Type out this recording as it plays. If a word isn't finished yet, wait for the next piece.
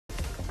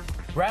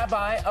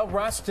Rabbi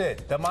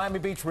arrested. The Miami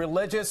Beach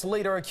religious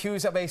leader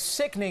accused of a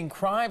sickening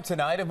crime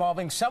tonight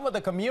involving some of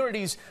the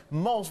community's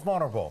most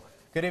vulnerable.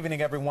 Good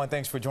evening, everyone.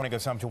 Thanks for joining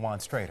us. I'm Juwan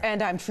Strader.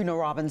 And I'm Trina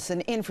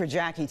Robinson, in for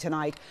Jackie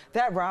tonight.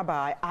 That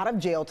rabbi out of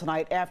jail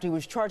tonight after he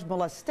was charged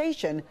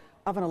molestation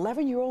of an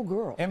 11-year-old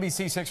girl.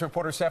 NBC6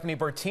 reporter Stephanie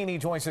Bertini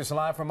joins us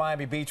live from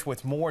Miami Beach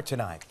with more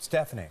tonight.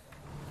 Stephanie.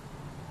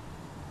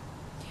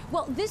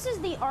 Well, this is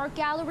the art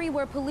gallery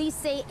where police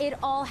say it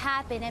all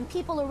happened, and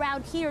people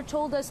around here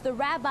told us the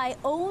rabbi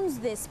owns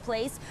this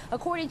place.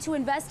 According to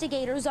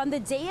investigators, on the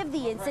day of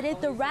the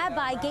incident, the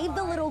rabbi gave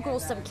the little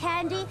girl some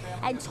candy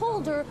and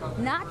told her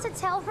not to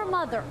tell her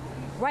mother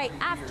right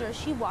after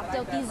she walked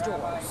out these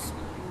doors.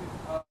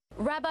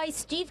 Rabbi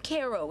Steve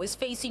Karro is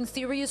facing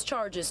serious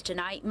charges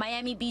tonight.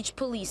 Miami Beach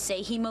police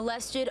say he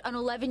molested an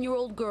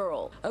 11-year-old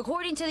girl.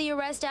 According to the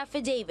arrest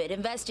affidavit,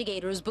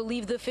 investigators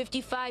believe the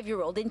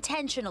 55-year-old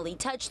intentionally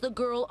touched the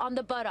girl on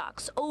the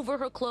buttocks, over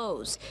her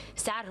clothes,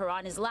 sat her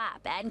on his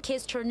lap, and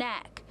kissed her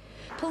neck.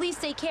 Police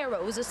say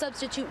Karro is a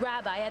substitute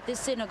rabbi at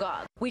this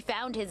synagogue. We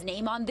found his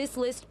name on this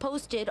list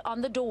posted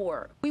on the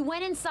door. We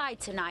went inside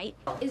tonight.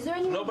 Is there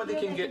anyone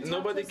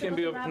nobody can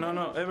be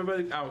no,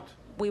 everybody out.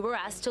 We were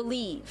asked to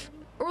leave.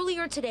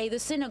 Earlier today, the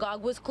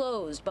synagogue was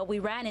closed, but we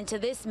ran into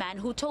this man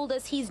who told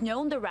us he's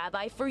known the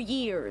rabbi for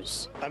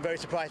years. I'm very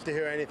surprised to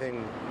hear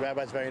anything.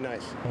 Rabbi's very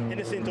nice.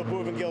 Innocent until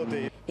proven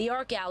guilty. The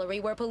art gallery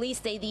where police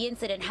say the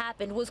incident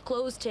happened was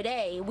closed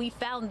today. We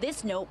found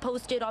this note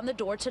posted on the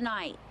door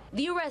tonight.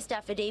 The arrest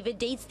affidavit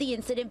dates the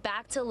incident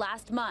back to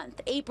last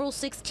month, April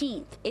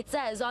 16th. It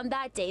says on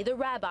that day the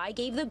rabbi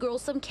gave the girl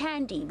some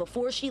candy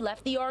before she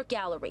left the art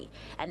gallery,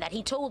 and that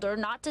he told her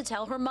not to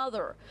tell her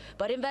mother.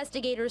 But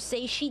investigators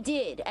say she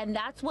did, and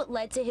that's what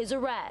led to his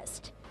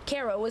arrest.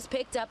 Karro was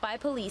picked up by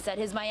police at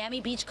his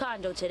Miami Beach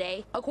condo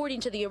today.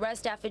 According to the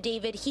arrest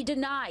affidavit, he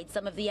denied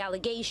some of the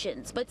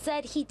allegations, but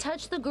said he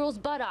touched the girl's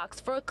buttocks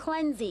for a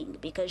cleansing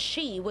because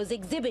she was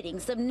exhibiting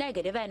some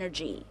negative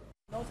energy.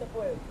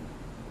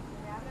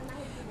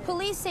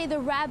 Police say the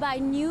rabbi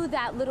knew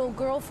that little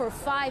girl for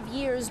 5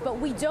 years, but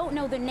we don't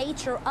know the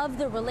nature of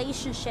the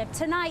relationship.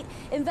 Tonight,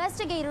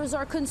 investigators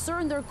are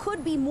concerned there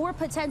could be more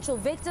potential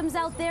victims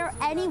out there.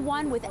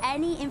 Anyone with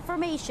any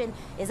information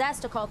is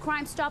asked to call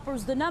Crime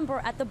Stoppers, the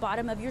number at the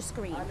bottom of your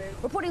screen.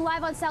 Reporting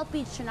live on South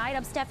Beach tonight,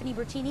 I'm Stephanie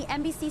Bertini,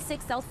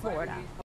 NBC6 South Florida.